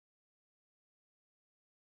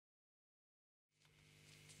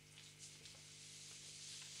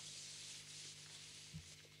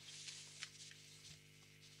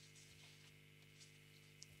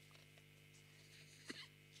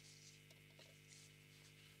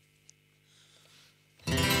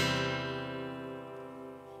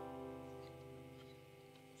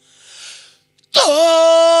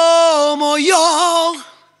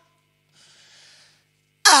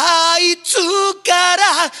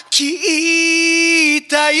聞い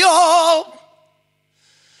たよ。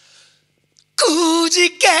く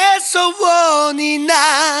じけそうに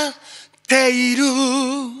なっている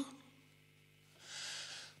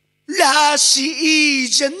らしい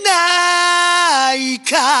じゃない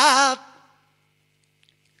か。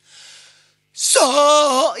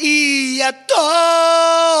そういや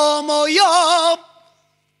友よ、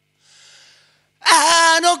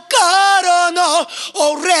あの頃の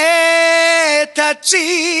俺た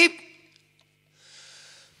ち、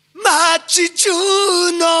街中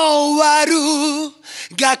の悪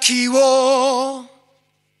ガキを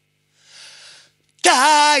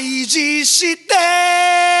退治し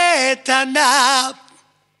てたな。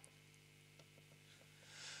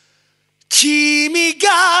君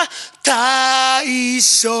が対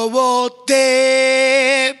象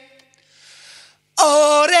で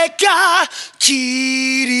俺が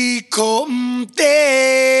切り込ん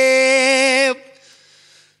で、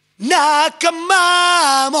仲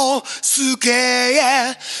間もすげ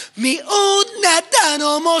えみんな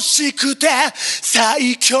頼もしくて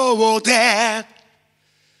最強で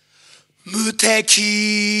無敵。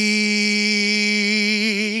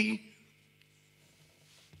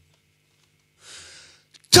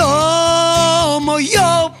友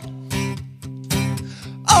よ、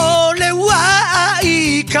俺は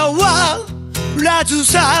相変わらず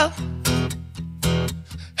さ、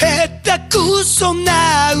下手くそ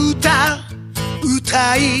な歌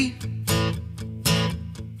歌い、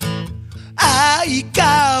相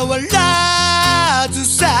変わらず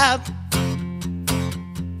さ、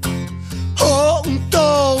本当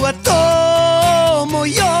は友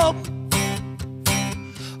よ、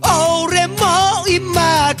俺も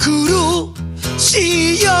今苦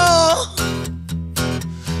しいよ。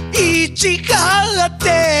生きがっ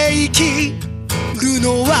て生きる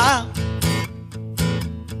のは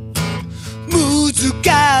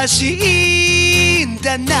難しいん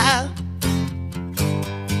だな。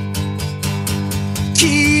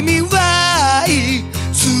君はい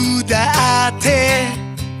つだって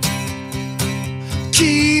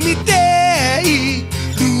君でい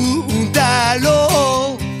るんだ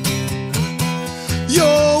ろう。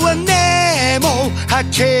弱音も吐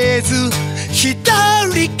けず一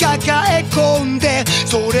人抱え込んで、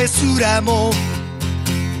それすらも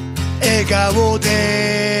笑顔で。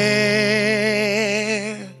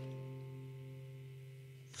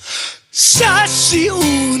写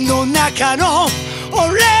真の中の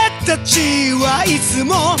俺たちはいつ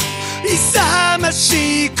も勇ま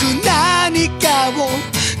しく何かを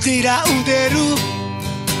睨んでる。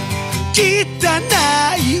汚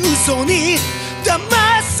い嘘に騙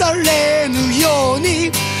されぬよう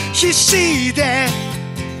に必死で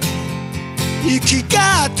生き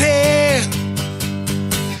がって、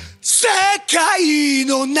世界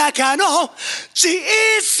の中の小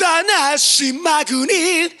さな島国、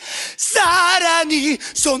さらに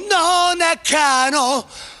その中の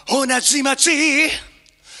同じ町、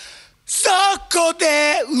そこ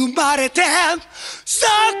で生まれてそ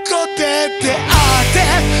こで出会って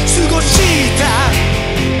過ごした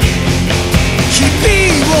日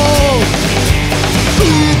々を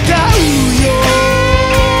歌うよ。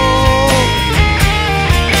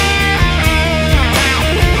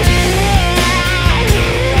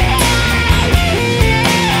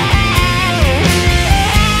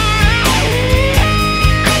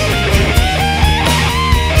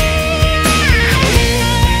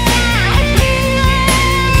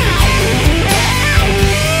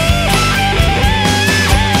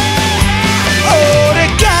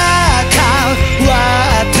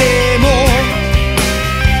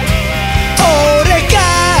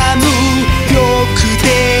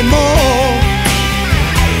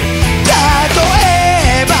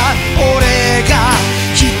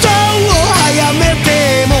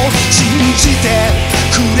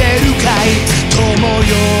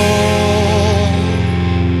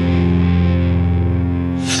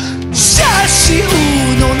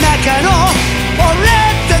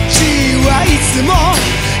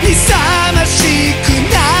勇ましく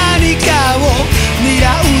何かを睨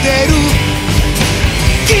んでる。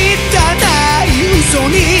汚い嘘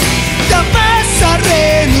に騙され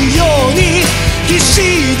ぬように必死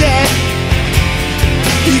で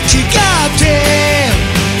生きがって、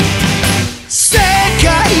世界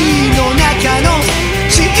の中の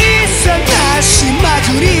小さな島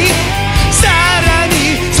国、さらに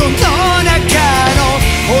その中の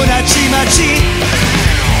同じ町、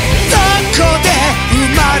どこで生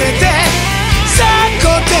まれてそこ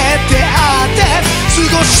で出会って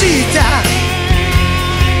過ごした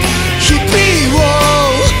日々を